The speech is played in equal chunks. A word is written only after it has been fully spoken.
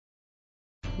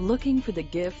Looking for the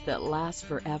gift that lasts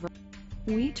forever?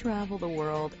 We travel the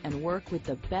world and work with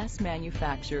the best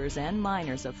manufacturers and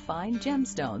miners of fine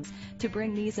gemstones to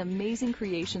bring these amazing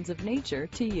creations of nature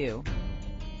to you.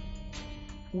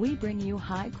 We bring you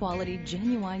high-quality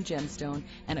genuine gemstone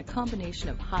and a combination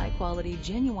of high-quality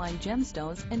genuine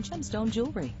gemstones and gemstone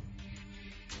jewelry.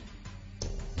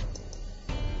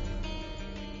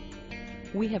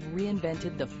 We have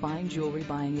reinvented the fine jewelry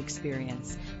buying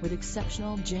experience with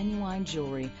exceptional genuine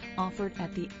jewelry offered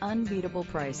at the unbeatable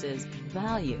prices,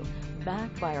 value,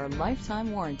 backed by our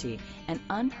lifetime warranty and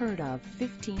unheard of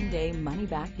 15-day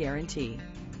money-back guarantee.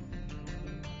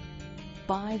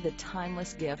 Buy the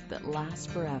timeless gift that lasts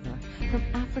forever from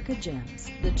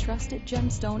AfricaGems, the trusted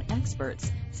gemstone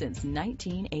experts since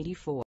 1984.